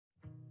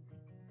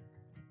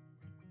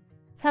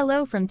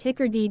Hello from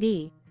Ticker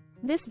DD.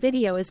 This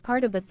video is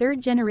part of the third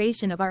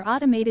generation of our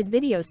automated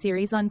video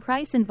series on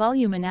price and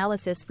volume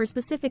analysis for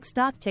specific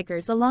stock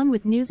tickers along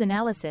with news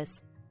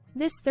analysis.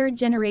 This third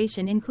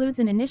generation includes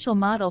an initial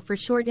model for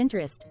short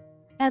interest.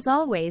 As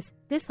always,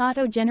 this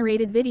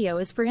auto-generated video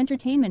is for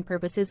entertainment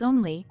purposes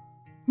only.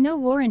 No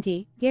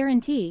warranty,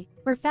 guarantee,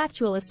 or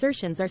factual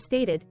assertions are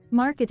stated,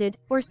 marketed,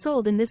 or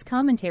sold in this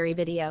commentary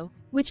video,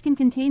 which can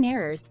contain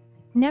errors.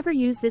 Never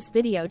use this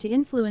video to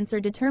influence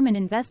or determine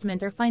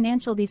investment or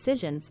financial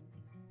decisions.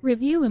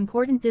 Review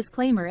important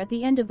disclaimer at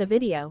the end of the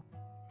video.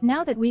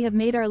 Now that we have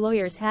made our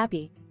lawyers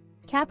happy,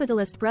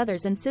 capitalist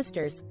brothers and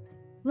sisters,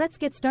 let's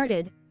get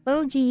started.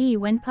 OGE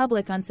went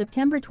public on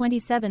September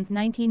 27,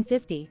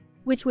 1950,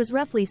 which was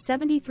roughly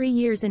 73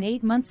 years and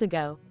 8 months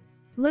ago.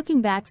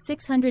 Looking back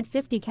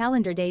 650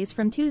 calendar days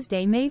from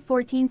Tuesday, May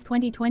 14,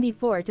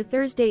 2024 to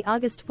Thursday,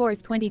 August 4,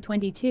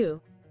 2022,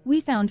 we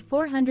found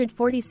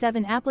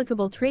 447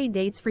 applicable trade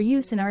dates for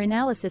use in our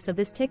analysis of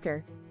this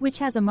ticker, which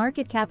has a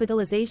market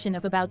capitalization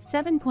of about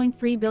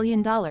 $7.3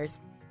 billion.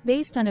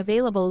 Based on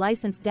available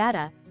licensed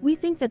data, we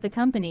think that the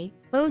company,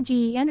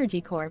 OGE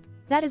Energy Corp.,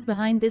 that is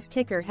behind this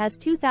ticker has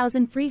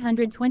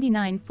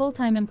 2,329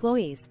 full-time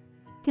employees.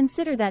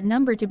 Consider that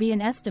number to be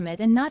an estimate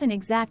and not an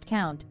exact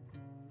count.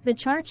 The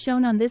chart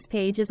shown on this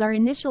page is our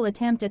initial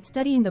attempt at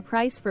studying the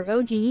price for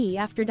OGE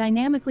after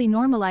dynamically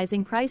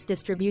normalizing price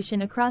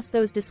distribution across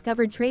those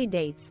discovered trade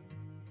dates.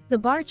 The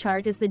bar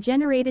chart is the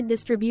generated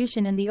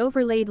distribution and the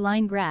overlaid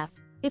line graph,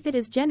 if it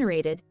is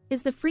generated,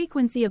 is the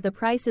frequency of the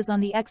prices on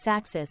the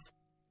x-axis.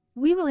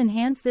 We will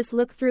enhance this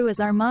look-through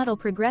as our model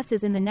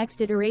progresses in the next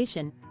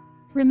iteration.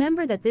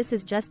 Remember that this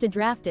is just a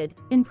drafted,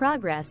 in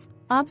progress,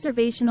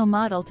 observational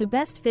model to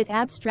best fit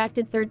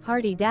abstracted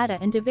third-party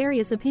data into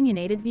various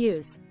opinionated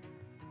views.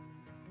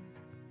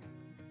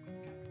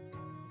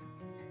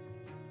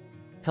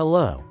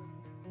 Hello.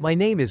 My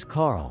name is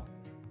Carl.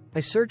 I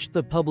searched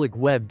the public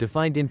web to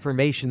find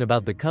information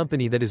about the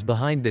company that is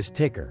behind this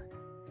ticker.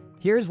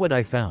 Here's what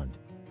I found.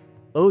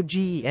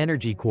 OGE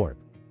Energy Corp.,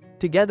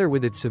 together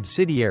with its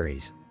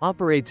subsidiaries,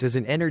 operates as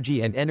an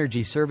energy and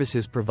energy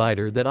services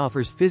provider that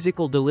offers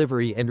physical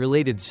delivery and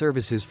related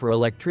services for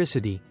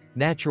electricity,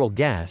 natural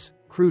gas,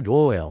 crude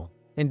oil,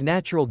 and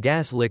natural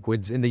gas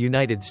liquids in the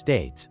United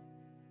States.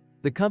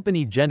 The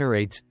company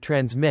generates,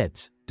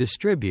 transmits,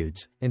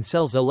 distributes, and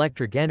sells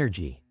electric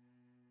energy.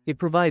 It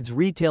provides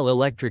retail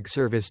electric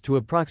service to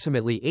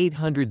approximately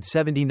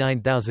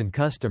 879,000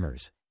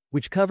 customers,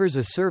 which covers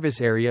a service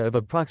area of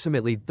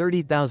approximately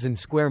 30,000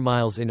 square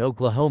miles in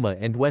Oklahoma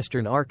and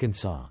western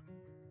Arkansas,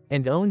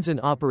 and owns and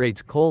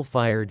operates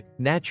coal-fired,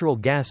 natural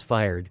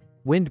gas-fired,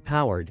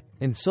 wind-powered,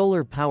 and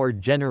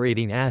solar-powered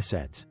generating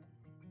assets.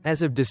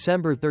 As of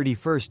December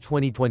 31,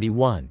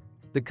 2021,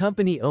 the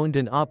company owned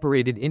and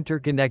operated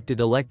interconnected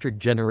electric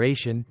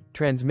generation,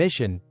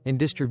 transmission, and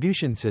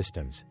distribution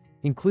systems,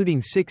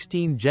 including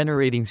 16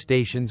 generating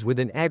stations with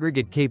an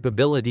aggregate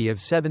capability of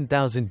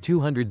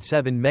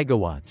 7,207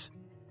 megawatts,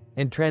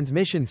 and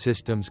transmission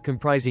systems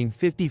comprising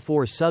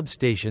 54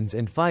 substations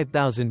and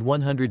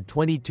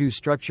 5,122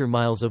 structure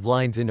miles of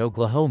lines in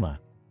Oklahoma,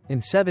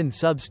 and 7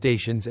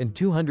 substations and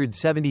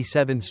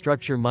 277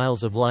 structure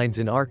miles of lines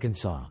in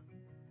Arkansas.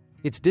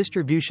 Its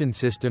distribution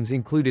systems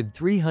included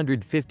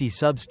 350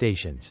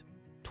 substations,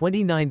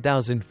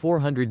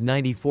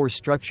 29,494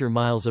 structure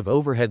miles of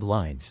overhead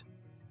lines,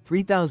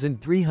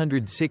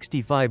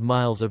 3,365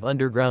 miles of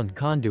underground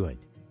conduit,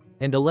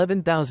 and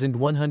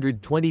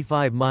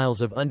 11,125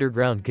 miles of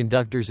underground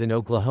conductors in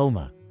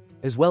Oklahoma,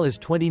 as well as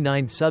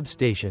 29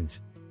 substations,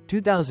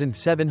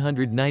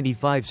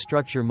 2,795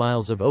 structure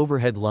miles of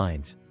overhead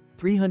lines,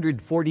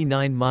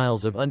 349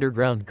 miles of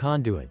underground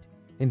conduit,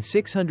 and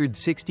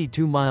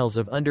 662 miles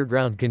of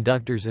underground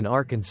conductors in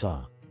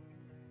Arkansas.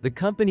 The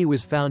company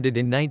was founded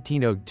in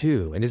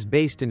 1902 and is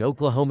based in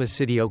Oklahoma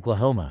City,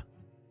 Oklahoma.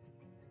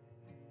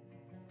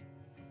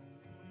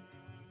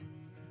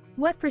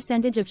 What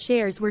percentage of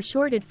shares were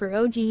shorted for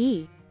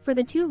OGE for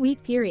the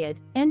 2-week period,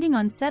 ending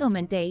on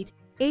settlement date,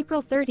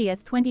 April 30,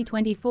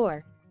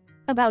 2024?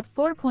 About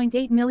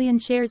 4.8 million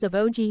shares of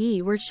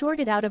OGE were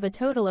shorted out of a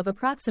total of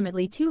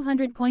approximately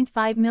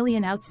 200.5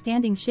 million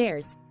outstanding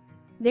shares.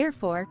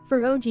 Therefore,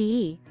 for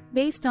OGE,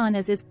 based on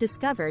as is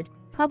discovered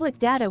public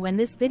data when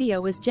this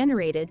video was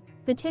generated,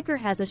 the ticker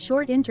has a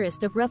short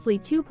interest of roughly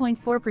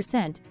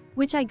 2.4%,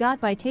 which I got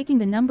by taking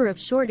the number of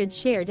shorted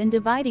shared and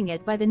dividing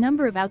it by the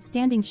number of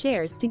outstanding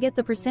shares to get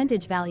the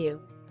percentage value.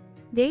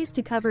 Days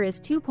to cover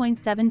is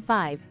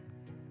 2.75.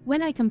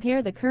 When I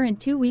compare the current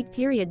 2-week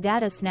period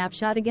data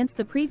snapshot against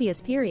the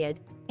previous period,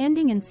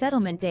 ending in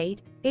settlement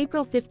date,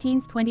 April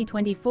 15,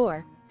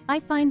 2024, I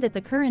find that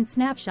the current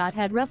snapshot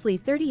had roughly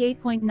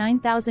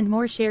 38.9 thousand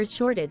more shares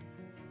shorted.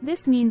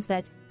 This means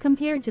that,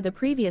 compared to the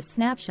previous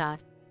snapshot,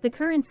 the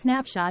current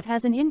snapshot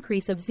has an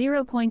increase of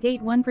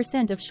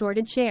 0.81% of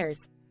shorted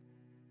shares.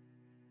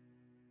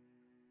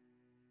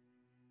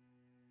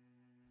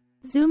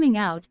 Zooming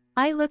out,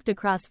 I looked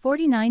across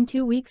 49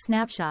 2-week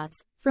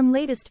snapshots, from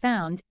latest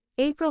found,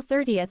 April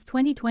 30,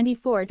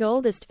 2024 to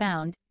oldest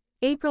found,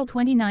 April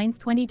 29,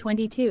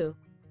 2022.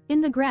 In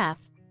the graph,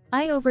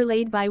 I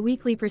overlaid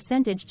bi-weekly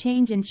percentage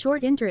change in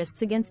short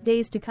interests against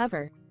days to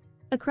cover.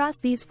 Across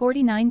these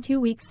 49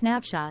 two-week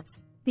snapshots,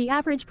 the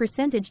average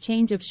percentage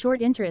change of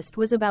short interest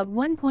was about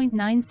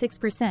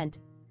 1.96%.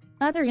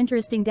 Other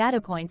interesting data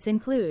points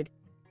include: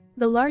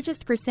 the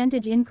largest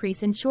percentage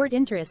increase in short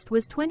interest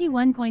was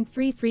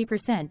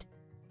 21.33%.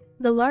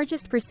 The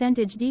largest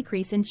percentage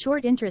decrease in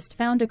short interest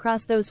found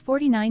across those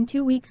 49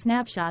 two-week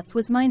snapshots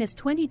was minus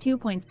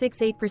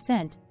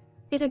 22.68%.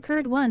 It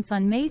occurred once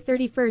on May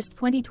 31,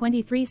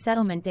 2023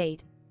 settlement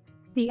date.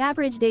 The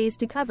average days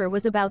to cover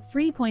was about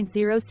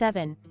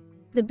 3.07.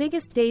 The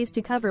biggest days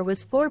to cover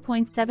was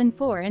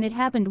 4.74, and it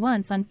happened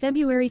once on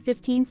February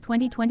 15,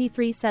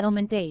 2023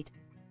 settlement date.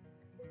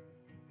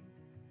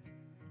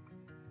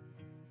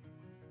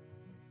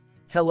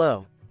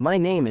 Hello, my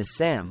name is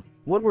Sam.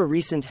 What were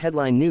recent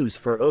headline news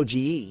for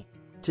OGE?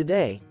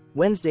 Today,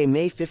 Wednesday,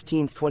 May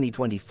 15,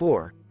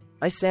 2024,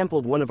 I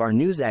sampled one of our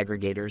news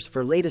aggregators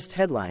for latest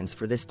headlines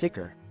for this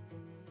ticker.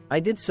 I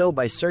did so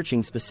by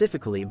searching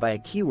specifically by a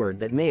keyword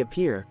that may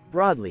appear,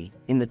 broadly,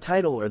 in the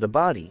title or the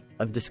body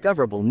of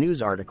discoverable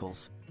news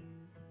articles.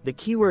 The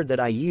keyword that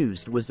I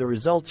used was the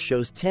results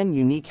shows 10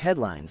 unique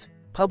headlines,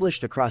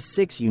 published across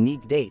 6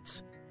 unique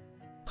dates.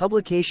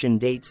 Publication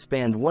dates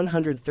spanned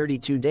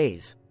 132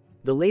 days.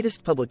 The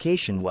latest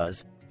publication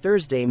was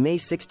Thursday, May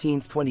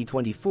 16,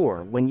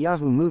 2024, when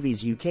Yahoo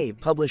Movies UK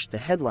published the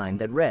headline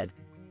that read,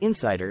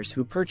 "Insiders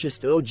who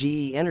purchased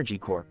OGE Energy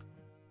Corp.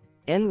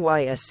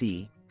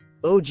 NYSE,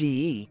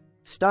 OGE,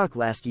 stock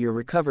last year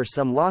recover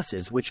some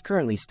losses which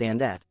currently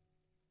stand at."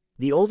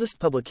 The oldest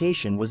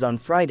publication was on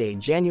Friday,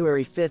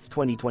 January 5,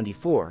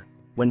 2024,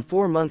 when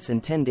 4 months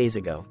and 10 days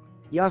ago,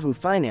 Yahoo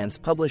Finance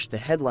published the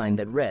headline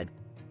that read,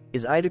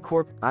 "Is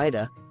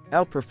IDA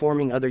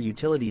outperforming other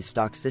utilities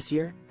stocks this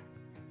year?"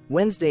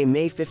 Wednesday,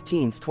 May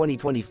 15,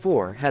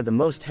 2024 had the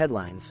most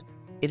headlines.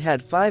 It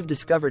had 5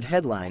 discovered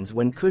headlines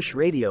when Cush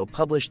Radio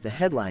published the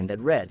headline that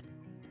read,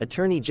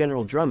 "Attorney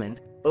General Drummond,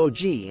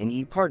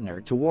 OG&E partner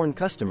to warn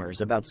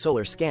customers about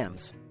solar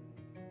scams."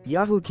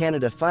 Yahoo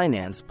Canada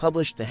Finance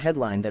published the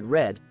headline that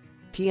read,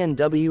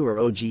 "PNW or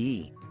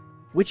OGE?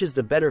 Which is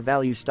the better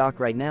value stock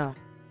right now?"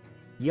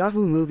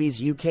 Yahoo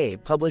Movies UK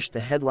published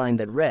the headline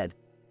that read,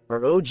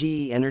 "Are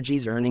OGE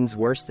Energy's earnings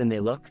worse than they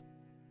look?"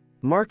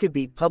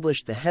 MarketBeat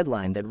published the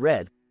headline that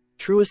read,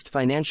 "Truist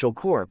Financial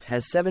Corp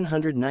has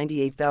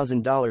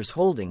 $798,000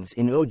 holdings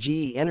in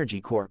OGE Energy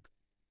Corp.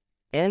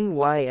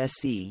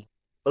 NYSE,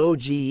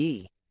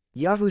 OGE."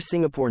 Yahoo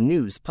Singapore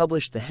News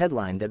published the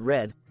headline that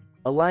read,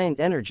 "Alliant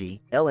Energy,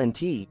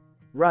 LNT,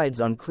 rides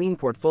on clean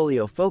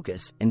portfolio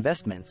focus,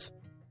 investments."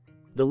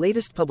 The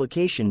latest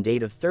publication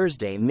date of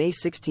Thursday, May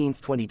 16,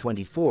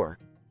 2024,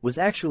 was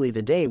actually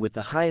the day with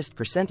the highest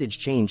percentage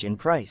change in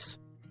price.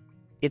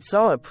 It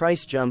saw a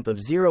price jump of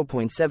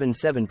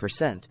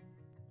 0.77%.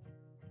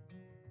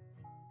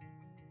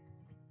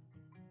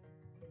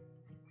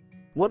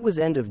 What was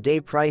end-of-day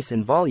price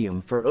and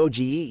volume for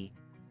OGE?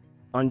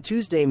 On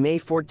Tuesday, May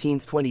 14,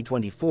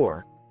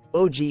 2024,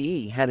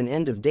 OGE had an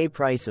end-of-day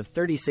price of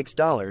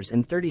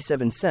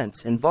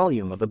 $36.37 and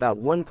volume of about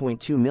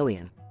 1.2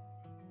 million.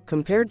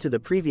 Compared to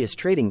the previous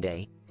trading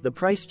day, the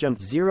price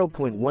jumped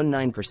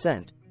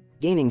 0.19%,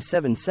 gaining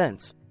 7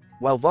 cents,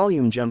 while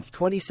volume jumped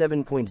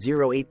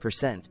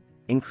 27.08%,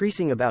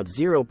 increasing about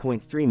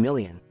 0.3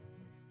 million.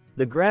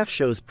 The graph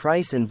shows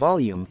price and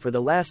volume for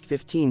the last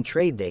 15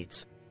 trade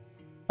dates.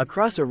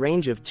 Across a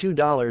range of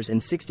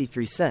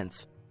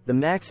 $2.63, the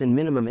max and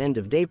minimum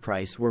end-of-day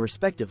price were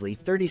respectively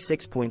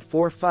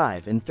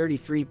 36.45 and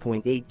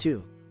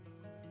 33.82.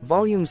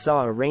 Volume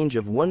saw a range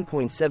of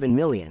 1.7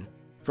 million,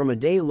 from a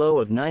day low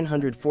of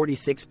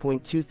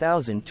 946.2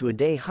 thousand to a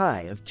day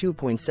high of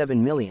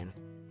 2.7 million.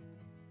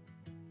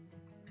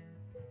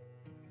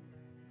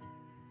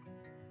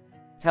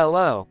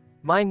 Hello,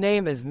 my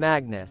name is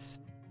Magnus.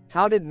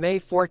 How did May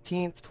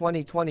 14,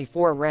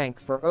 2024 rank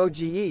for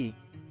OGE?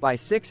 By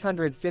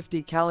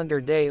 650 calendar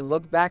day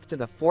look back to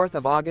the 4th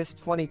of August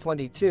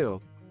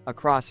 2022,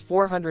 across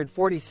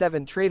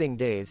 447 trading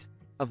days,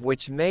 of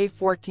which May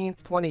 14,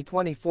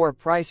 2024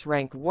 price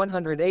ranked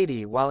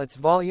 180 while its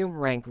volume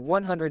ranked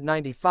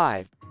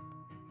 195.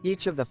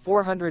 Each of the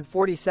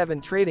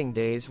 447 trading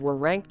days were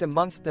ranked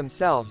amongst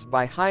themselves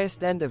by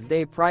highest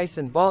end-of-day price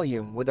and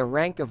volume, with a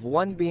rank of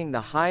 1 being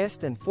the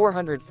highest and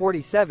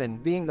 447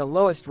 being the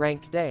lowest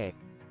ranked day.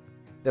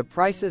 The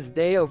price's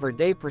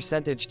day-over-day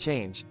percentage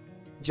change,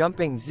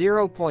 jumping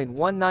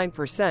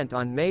 0.19%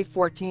 on May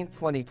 14,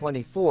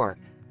 2024,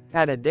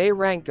 had a day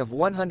rank of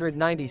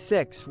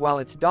 196 while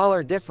its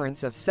dollar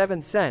difference of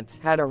 7 cents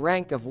had a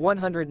rank of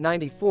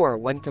 194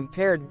 when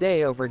compared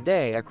day over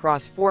day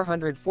across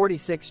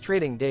 446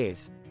 trading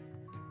days.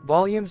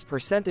 Volume's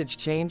percentage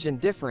change and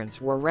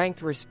difference were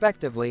ranked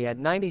respectively at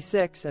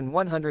 96 and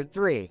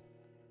 103.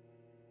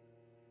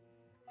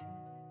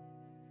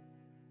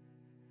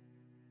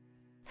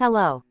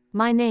 Hello,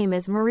 my name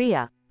is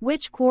Maria.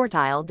 Which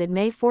quartile did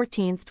May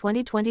 14,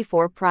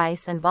 2024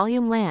 price and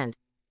volume land?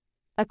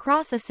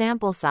 Across a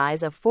sample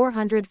size of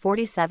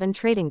 447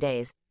 trading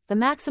days, the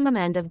maximum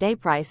end-of-day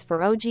price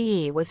for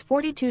OGE was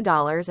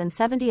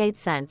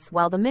 $42.78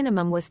 while the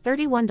minimum was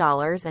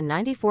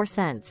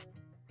 $31.94.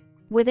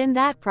 Within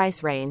that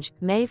price range,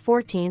 May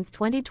 14,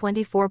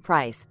 2024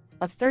 price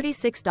of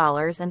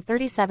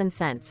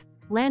 $36.37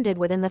 landed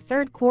within the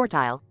third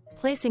quartile,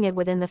 placing it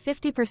within the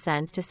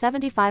 50% to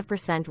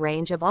 75%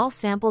 range of all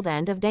sampled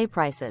end-of-day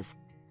prices.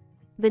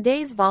 The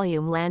day's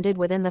volume landed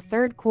within the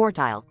third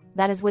quartile,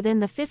 that is within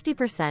the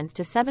 50%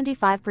 to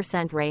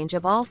 75% range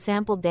of all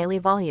sampled daily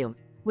volume,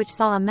 which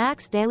saw a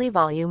max daily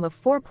volume of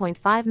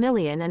 4.5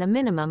 million and a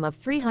minimum of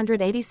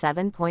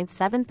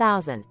 387.7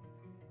 thousand.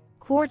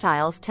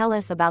 Quartiles tell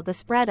us about the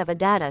spread of a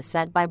data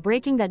set by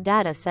breaking that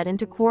data set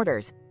into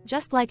quarters,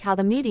 just like how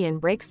the median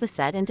breaks the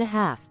set into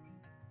half.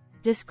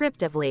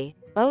 Descriptively,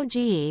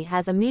 OGE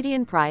has a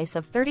median price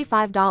of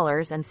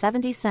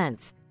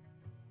 $35.70.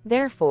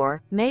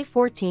 Therefore, May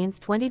 14,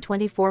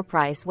 2024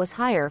 price was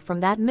higher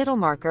from that middle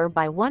marker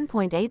by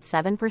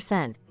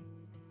 1.87%.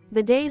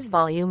 The day's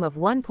volume of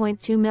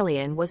 1.2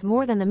 million was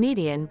more than the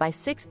median by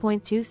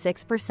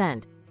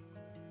 6.26%.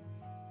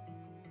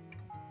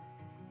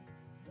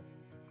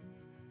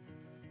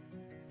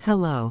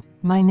 Hello,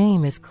 my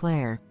name is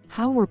Claire.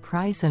 How were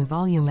price and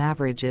volume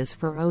averages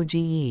for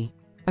OGE?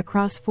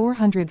 Across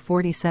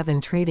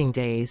 447 trading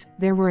days,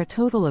 there were a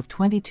total of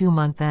 22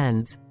 month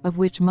ends, of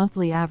which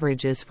monthly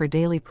averages for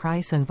daily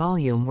price and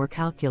volume were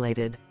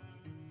calculated.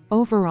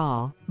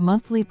 Overall,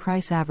 monthly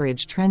price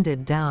average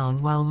trended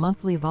down while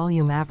monthly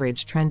volume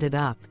average trended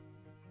up.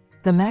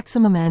 The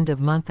maximum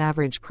end-of-month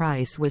average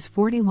price was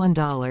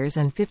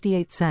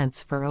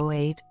 $41.58 for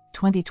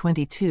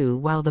 08/2022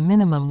 while the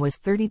minimum was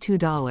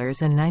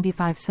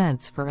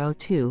 $32.95 for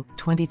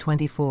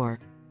 02/2024.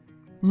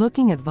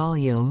 Looking at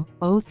volume,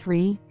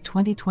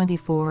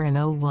 03/2024 and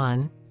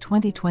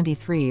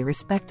 01/2023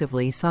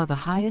 respectively saw the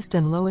highest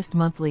and lowest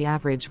monthly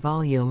average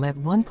volume at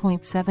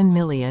 1.7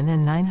 million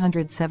and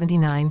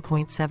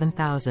 979.7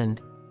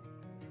 thousand.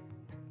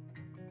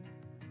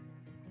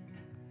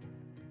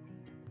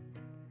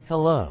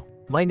 Hello,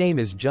 my name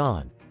is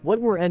John. What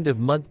were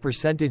end-of-month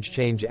percentage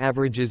change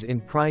averages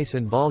in price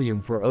and volume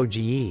for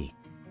OGE?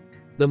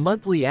 The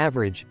monthly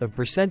average of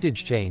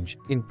percentage change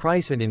in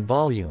price and in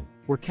volume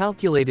were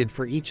calculated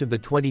for each of the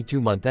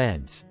 22-month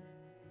ends.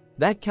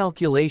 That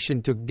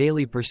calculation took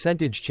daily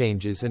percentage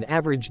changes and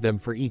averaged them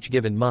for each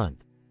given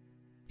month.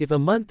 If a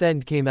month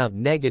end came out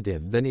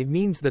negative, then it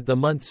means that the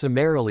month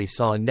summarily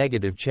saw a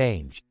negative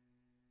change.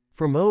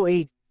 From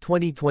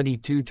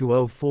 08/2022 to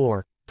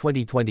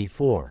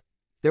 04/2024,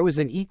 there was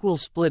an equal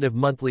split of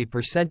monthly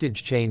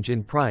percentage change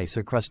in price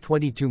across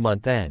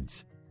 22-month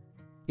ends.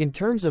 In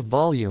terms of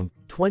volume,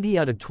 20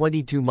 out of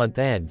 22 month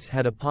ends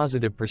had a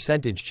positive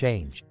percentage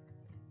change.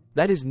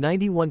 That is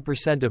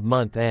 91% of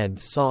month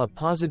ends saw a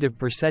positive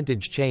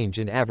percentage change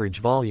in average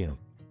volume.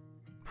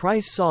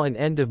 Price saw an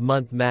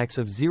end-of-month max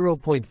of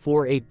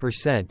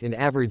 0.48% in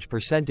average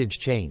percentage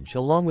change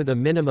along with a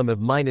minimum of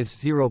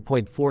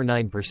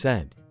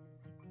 -0.49%.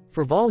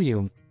 For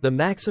volume, the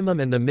maximum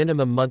and the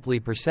minimum monthly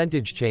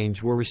percentage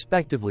change were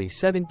respectively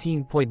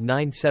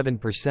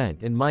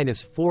 17.97% and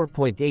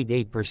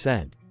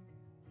 -4.88%.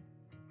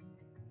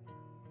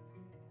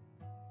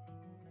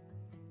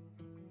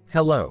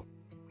 Hello.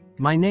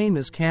 My name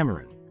is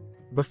Cameron.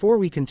 Before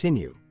we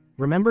continue,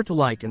 remember to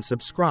like and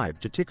subscribe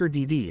to Ticker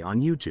DD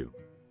on YouTube.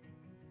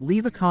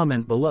 Leave a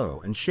comment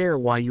below and share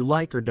why you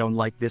like or don't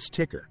like this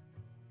ticker.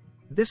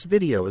 This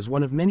video is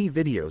one of many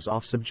videos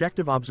off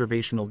subjective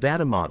observational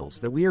data models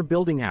that we are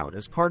building out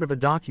as part of a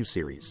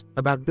docu-series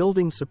about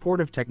building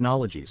supportive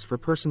technologies for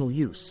personal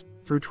use,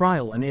 through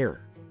trial and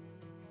error.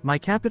 My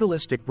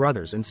capitalistic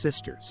brothers and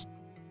sisters,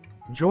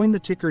 join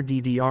the Ticker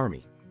DD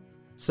army.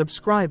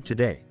 Subscribe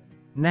today.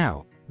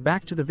 Now,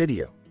 back to the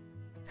video.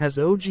 Has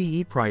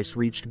OGE price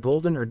reached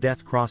golden or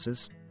death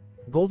crosses?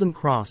 Golden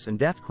cross and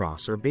death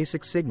cross are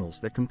basic signals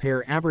that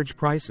compare average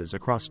prices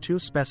across two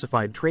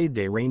specified trade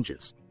day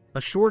ranges,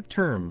 a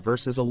short-term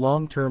versus a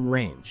long-term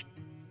range.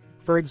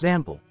 For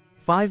example,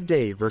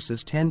 5-day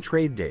versus 10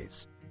 trade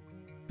days.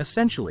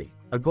 Essentially,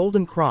 a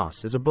golden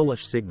cross is a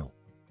bullish signal.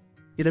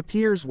 It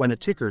appears when a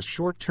ticker's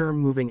short-term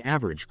moving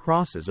average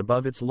crosses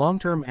above its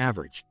long-term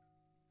average.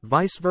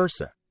 Vice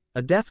versa,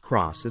 a death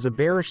cross is a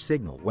bearish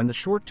signal when the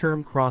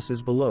short-term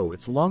crosses below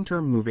its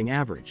long-term moving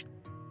average.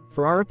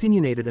 For our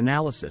opinionated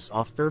analysis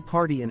off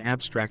third-party and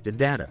abstracted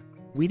data,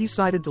 we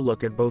decided to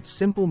look at both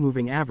simple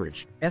moving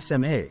average,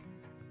 SMA,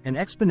 and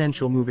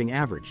exponential moving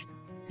average,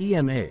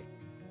 EMA.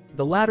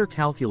 The latter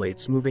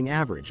calculates moving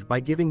average by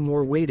giving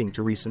more weighting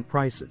to recent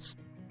prices.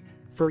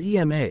 For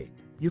EMA,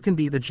 you can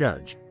be the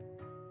judge.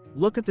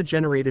 Look at the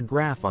generated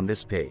graph on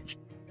this page.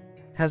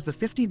 Has the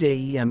 50-day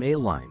EMA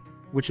line,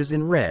 which is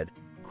in red,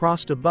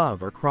 crossed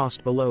above or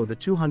crossed below the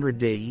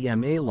 200-day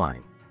EMA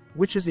line,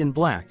 which is in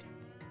black?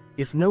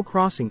 If no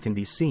crossing can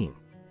be seen,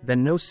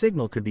 then no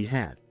signal could be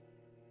had.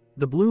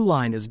 The blue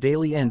line is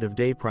daily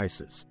end-of-day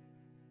prices.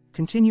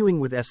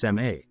 Continuing with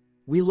SMA,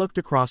 we looked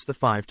across the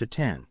 5 to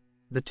 10,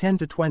 the 10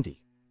 to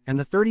 20, and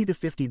the 30 to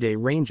 50-day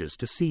ranges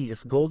to see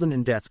if golden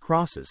and death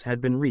crosses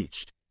had been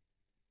reached.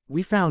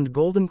 We found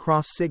golden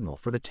cross signal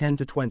for the 10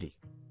 to 20.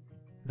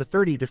 The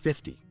 30 to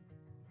 50.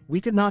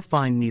 We could not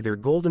find neither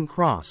golden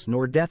cross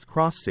nor death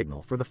cross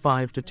signal for the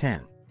 5 to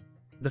 10.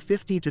 The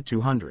 50 to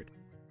 200.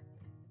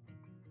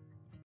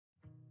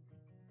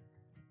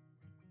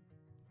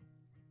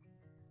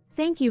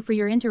 Thank you for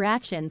your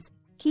interactions.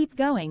 Keep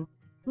going.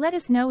 Let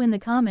us know in the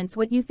comments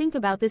what you think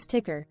about this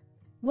ticker.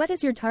 What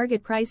is your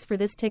target price for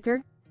this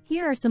ticker?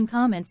 Here are some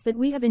comments that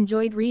we have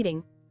enjoyed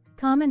reading.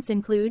 Comments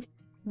include,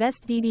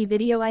 best DD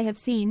video I have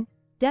seen,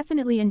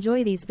 definitely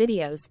enjoy these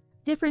videos,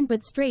 different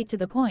but straight to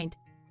the point,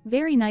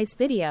 very nice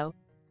video.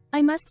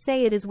 I must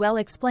say it is well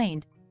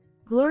explained.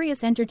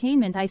 Glorious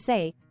entertainment I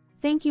say,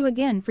 thank you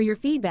again for your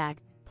feedback,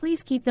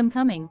 please keep them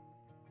coming.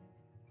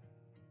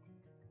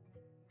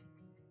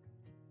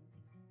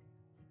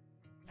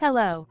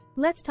 Hello,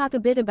 let's talk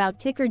a bit about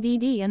ticker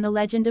DD and the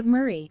legend of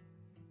Murray.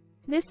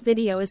 This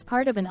video is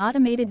part of an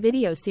automated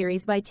video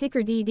series by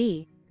ticker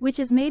DD, which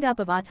is made up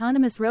of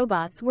autonomous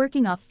robots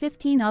working off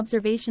 15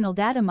 observational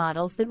data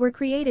models that were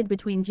created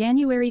between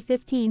January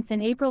 15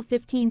 and April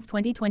 15,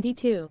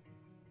 2022.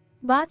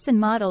 Bots and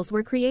models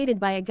were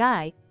created by a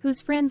guy, whose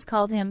friends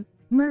called him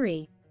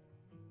Murray.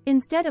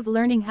 Instead of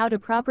learning how to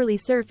properly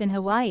surf in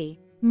Hawaii,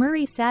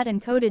 Murray sat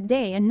and coded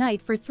day and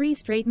night for 3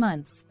 straight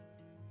months.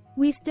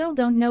 We still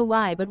don't know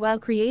why, but while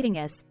creating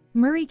us,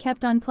 Murray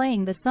kept on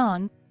playing the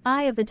song,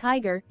 Eye of the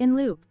Tiger, in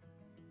loop.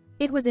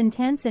 It was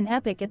intense and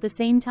epic at the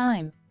same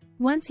time.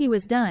 Once he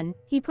was done,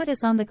 he put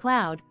us on the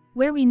cloud,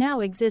 where we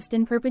now exist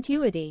in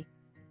perpetuity.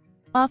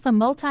 Off a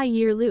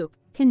multi-year loop,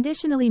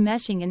 conditionally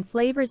meshing in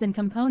flavors and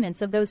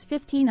components of those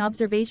 15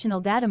 observational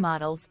data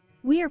models,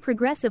 we are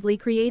progressively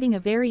creating a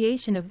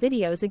variation of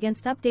videos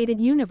against updated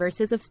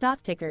universes of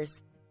stock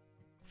tickers.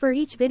 For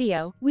each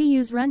video, we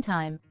use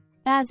runtime,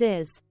 as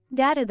is,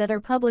 data that are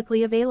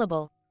publicly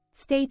available.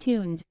 Stay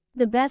tuned,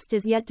 the best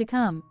is yet to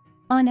come.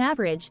 On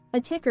average,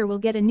 a ticker will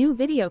get a new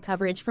video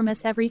coverage from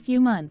us every few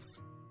months.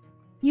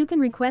 You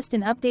can request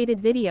an updated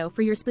video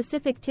for your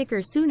specific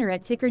ticker sooner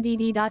at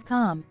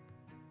tickerdd.com.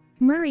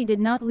 Murray did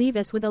not leave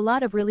us with a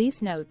lot of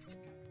release notes.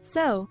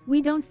 So,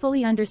 we don't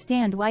fully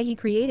understand why he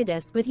created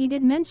us, but he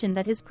did mention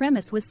that his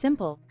premise was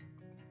simple.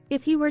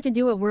 If he were to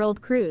do a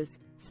world cruise,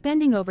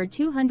 spending over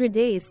 200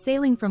 days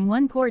sailing from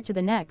one port to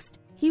the next,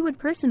 he would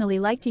personally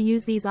like to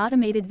use these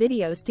automated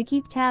videos to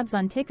keep tabs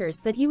on tickers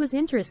that he was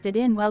interested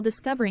in while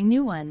discovering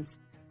new ones.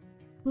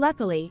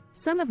 Luckily,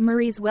 some of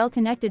Murray's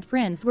well-connected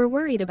friends were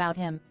worried about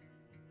him.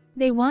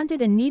 They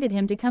wanted and needed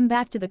him to come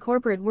back to the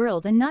corporate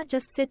world and not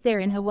just sit there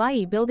in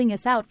Hawaii building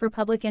us out for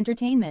public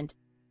entertainment.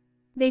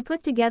 They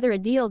put together a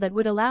deal that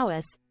would allow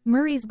us,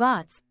 Murray's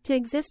bots, to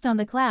exist on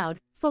the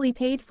cloud, fully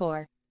paid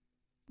for.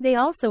 They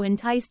also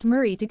enticed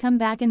Murray to come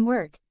back and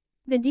work.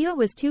 The deal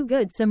was too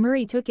good, so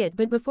Murray took it,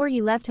 but before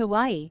he left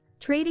Hawaii,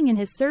 trading in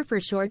his surfer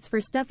shorts for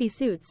stuffy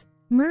suits,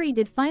 Murray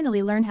did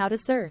finally learn how to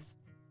surf.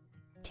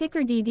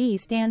 Ticker DD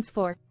stands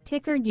for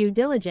Ticker Due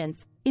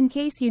Diligence, in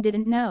case you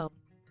didn't know.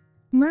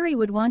 Murray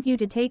would want you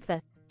to take the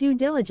due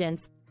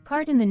diligence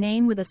part in the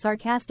name with a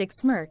sarcastic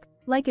smirk,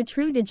 like a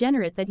true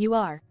degenerate that you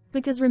are,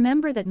 because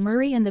remember that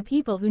Murray and the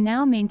people who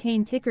now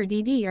maintain ticker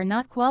DD are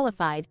not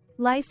qualified,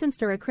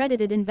 licensed or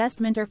accredited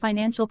investment or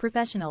financial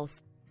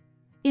professionals.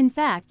 In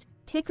fact,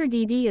 ticker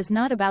DD is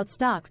not about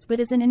stocks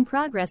but is an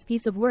in-progress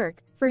piece of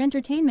work, for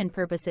entertainment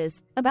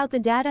purposes, about the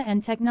data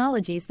and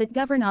technologies that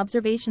govern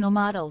observational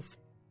models.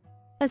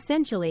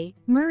 Essentially,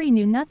 Murray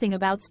knew nothing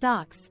about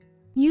stocks.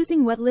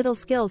 Using what little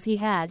skills he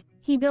had,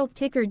 he built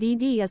ticker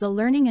DD as a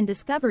learning and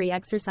discovery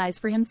exercise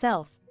for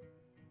himself.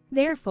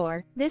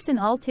 Therefore, this and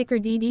all ticker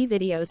DD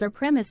videos are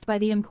premised by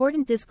the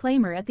important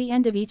disclaimer at the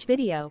end of each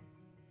video.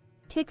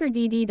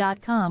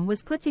 TickerDD.com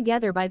was put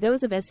together by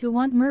those of us who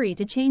want Murray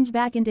to change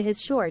back into his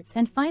shorts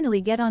and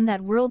finally get on that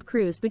world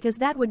cruise, because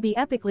that would be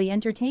epically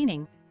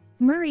entertaining.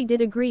 Murray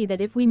did agree that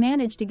if we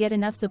managed to get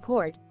enough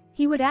support,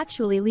 he would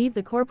actually leave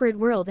the corporate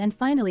world and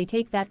finally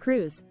take that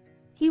cruise.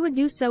 He would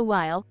do so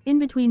while, in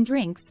between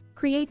drinks,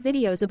 create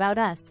videos about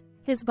us,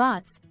 his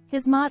bots,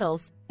 his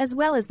models, as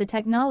well as the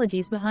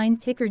technologies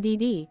behind ticker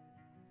DD.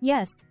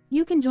 Yes,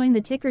 you can join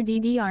the ticker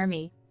DD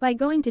army by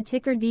going to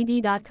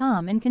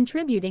tickerdd.com and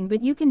contributing,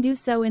 but you can do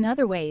so in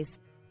other ways.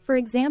 For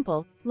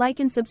example, like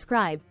and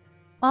subscribe.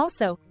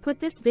 Also, put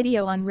this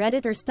video on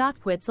Reddit or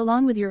StockTwits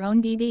along with your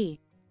own DD.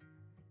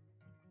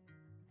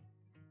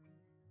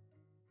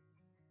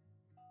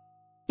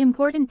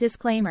 Important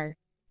disclaimer.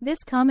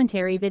 This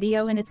commentary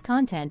video and its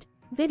content,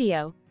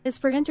 video, is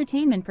for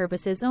entertainment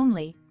purposes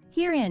only.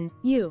 Herein,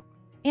 you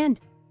and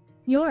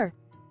your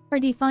are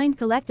defined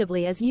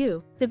collectively as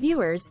you, the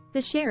viewers,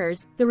 the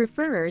sharers, the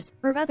referrers,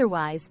 or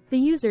otherwise, the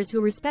users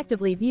who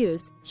respectively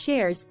views,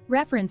 shares,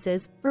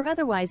 references, or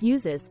otherwise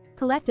uses,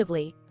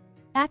 collectively,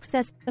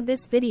 access of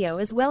this video,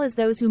 as well as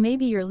those who may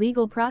be your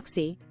legal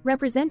proxy,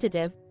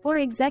 representative, or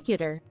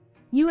executor.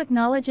 You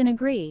acknowledge and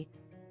agree.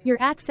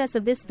 Your access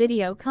of this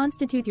video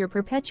constitute your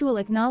perpetual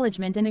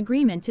acknowledgement and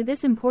agreement to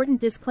this important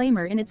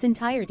disclaimer in its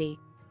entirety.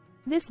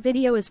 This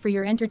video is for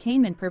your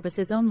entertainment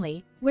purposes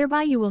only,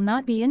 whereby you will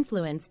not be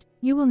influenced,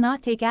 you will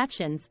not take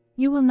actions,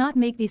 you will not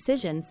make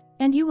decisions,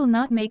 and you will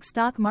not make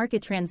stock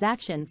market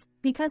transactions,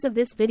 because of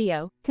this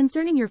video,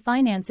 concerning your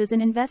finances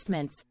and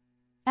investments.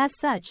 As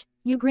such,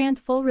 you grant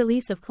full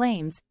release of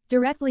claims,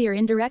 directly or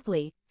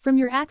indirectly, from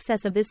your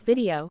access of this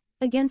video,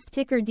 against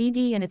ticker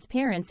DD and its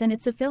parents and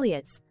its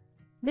affiliates.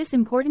 This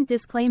important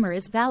disclaimer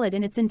is valid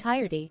in its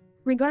entirety,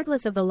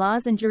 regardless of the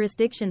laws and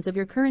jurisdictions of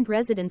your current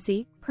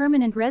residency,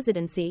 permanent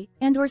residency,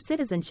 and/or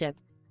citizenship.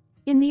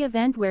 In the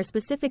event where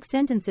specific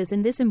sentences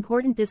in this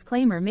important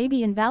disclaimer may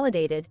be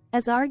invalidated,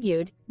 as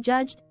argued,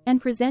 judged,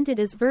 and presented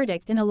as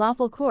verdict in a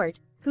lawful court,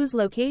 whose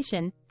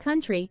location,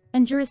 country,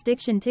 and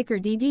jurisdiction ticker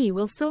DD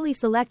will solely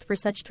select for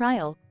such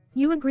trial,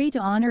 you agree to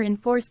honor and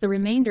enforce the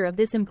remainder of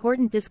this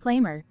important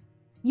disclaimer.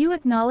 You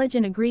acknowledge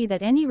and agree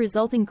that any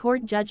resulting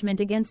court judgment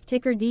against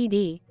ticker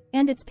DD,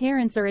 and its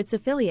parents or its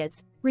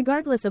affiliates,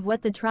 regardless of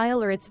what the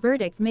trial or its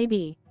verdict may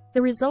be,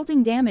 the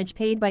resulting damage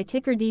paid by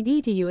ticker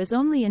DD to you is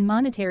only in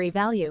monetary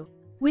value,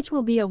 which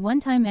will be a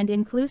one-time and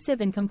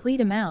inclusive and complete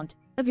amount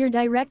of your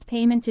direct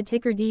payment to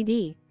ticker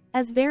DD,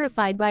 as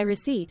verified by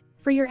receipt,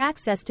 for your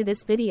access to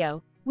this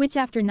video, which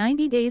after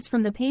 90 days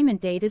from the payment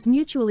date is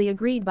mutually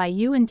agreed by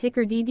you and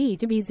ticker DD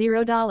to be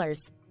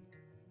 $0.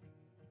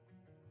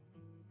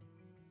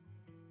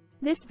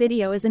 This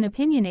video is an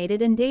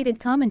opinionated and dated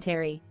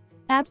commentary.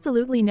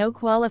 Absolutely no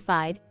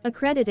qualified,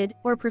 accredited,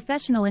 or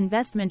professional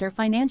investment or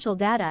financial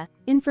data,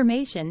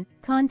 information,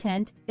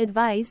 content,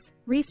 advice,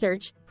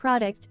 research,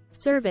 product,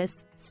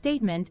 service,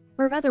 statement,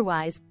 or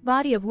otherwise,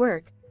 body of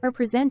work, are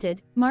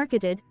presented,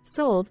 marketed,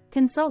 sold,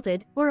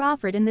 consulted, or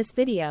offered in this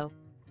video.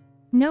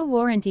 No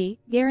warranty,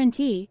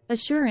 guarantee,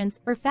 assurance,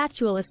 or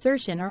factual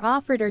assertion are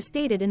offered or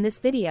stated in this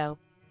video.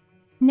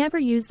 Never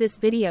use this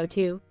video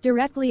to,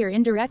 directly or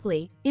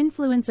indirectly,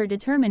 influence or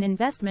determine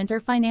investment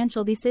or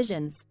financial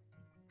decisions.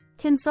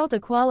 Consult a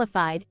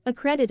qualified,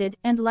 accredited,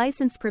 and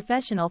licensed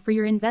professional for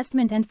your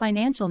investment and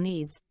financial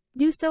needs.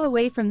 Do so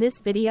away from this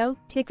video,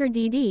 ticker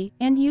DD,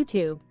 and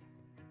YouTube.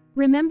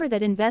 Remember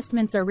that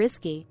investments are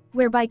risky,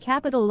 whereby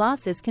capital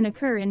losses can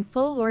occur in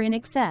full or in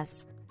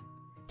excess.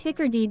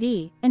 Ticker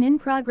DD, an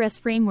in-progress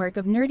framework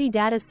of nerdy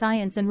data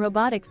science and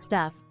robotics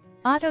stuff,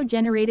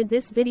 auto-generated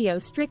this video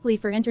strictly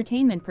for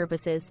entertainment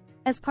purposes,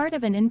 as part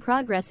of an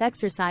in-progress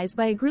exercise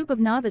by a group of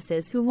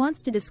novices who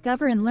wants to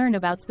discover and learn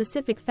about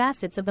specific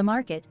facets of the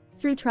market,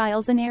 through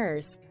trials and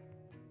errors.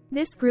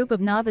 This group of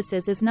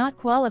novices is not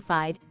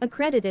qualified,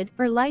 accredited,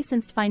 or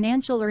licensed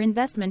financial or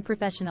investment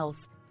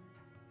professionals.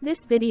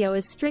 This video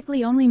is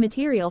strictly only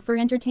material for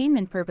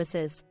entertainment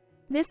purposes.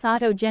 This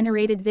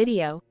auto-generated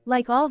video,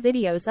 like all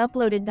videos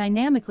uploaded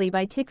dynamically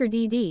by ticker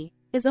DD,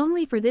 is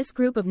only for this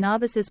group of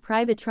novices'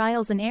 private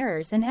trials and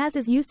errors and as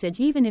is usage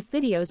even if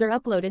videos are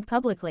uploaded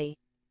publicly.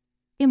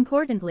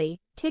 Importantly,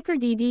 ticker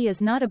DD is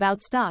not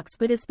about stocks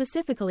but is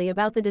specifically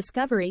about the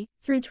discovery,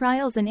 through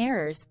trials and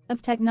errors,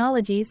 of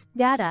technologies,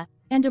 data,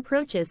 and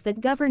approaches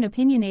that govern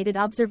opinionated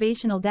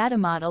observational data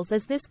models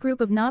as this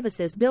group of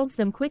novices builds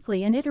them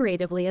quickly and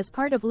iteratively as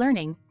part of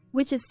learning,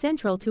 which is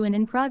central to an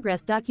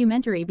in-progress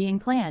documentary being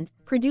planned,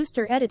 produced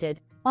or edited,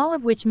 all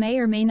of which may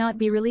or may not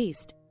be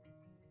released.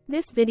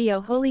 This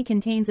video wholly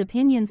contains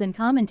opinions and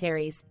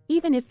commentaries,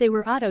 even if they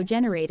were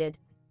auto-generated.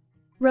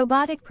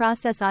 Robotic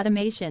process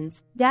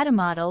automations, data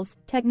models,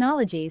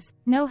 technologies,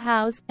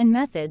 know-hows, and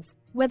methods,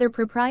 whether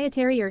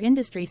proprietary or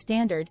industry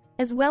standard,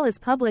 as well as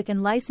public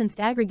and licensed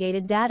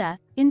aggregated data,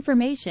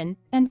 information,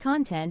 and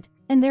content,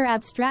 and their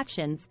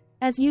abstractions,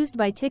 as used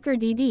by ticker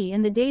DD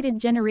in the dated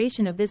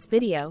generation of this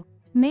video,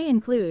 may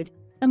include,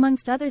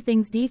 amongst other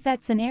things,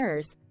 defects and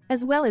errors,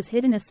 as well as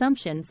hidden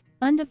assumptions,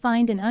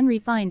 undefined and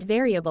unrefined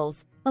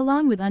variables,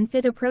 along with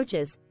unfit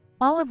approaches,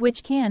 all of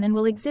which can and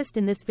will exist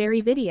in this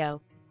very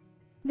video.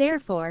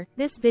 Therefore,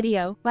 this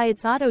video, by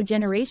its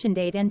auto-generation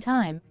date and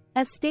time,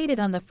 as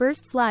stated on the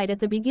first slide at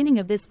the beginning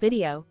of this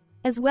video,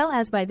 as well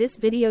as by this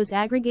video's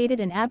aggregated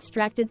and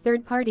abstracted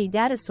third-party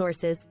data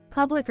sources,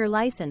 public or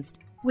licensed,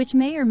 which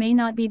may or may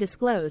not be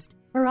disclosed,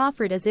 or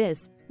offered as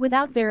is,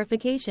 without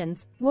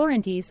verifications,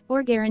 warranties,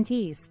 or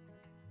guarantees.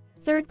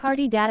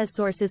 Third-party data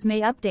sources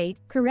may update,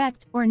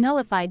 correct, or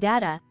nullify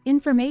data,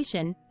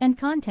 information, and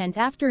content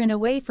after and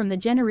away from the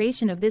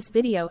generation of this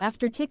video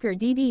after ticker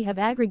DD have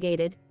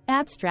aggregated,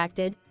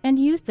 abstracted, and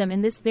used them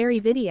in this very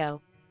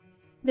video.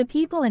 The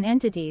people and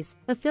entities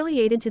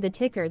affiliated to the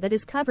ticker that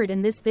is covered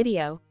in this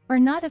video are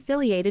not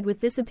affiliated with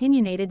this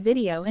opinionated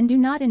video and do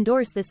not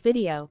endorse this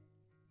video.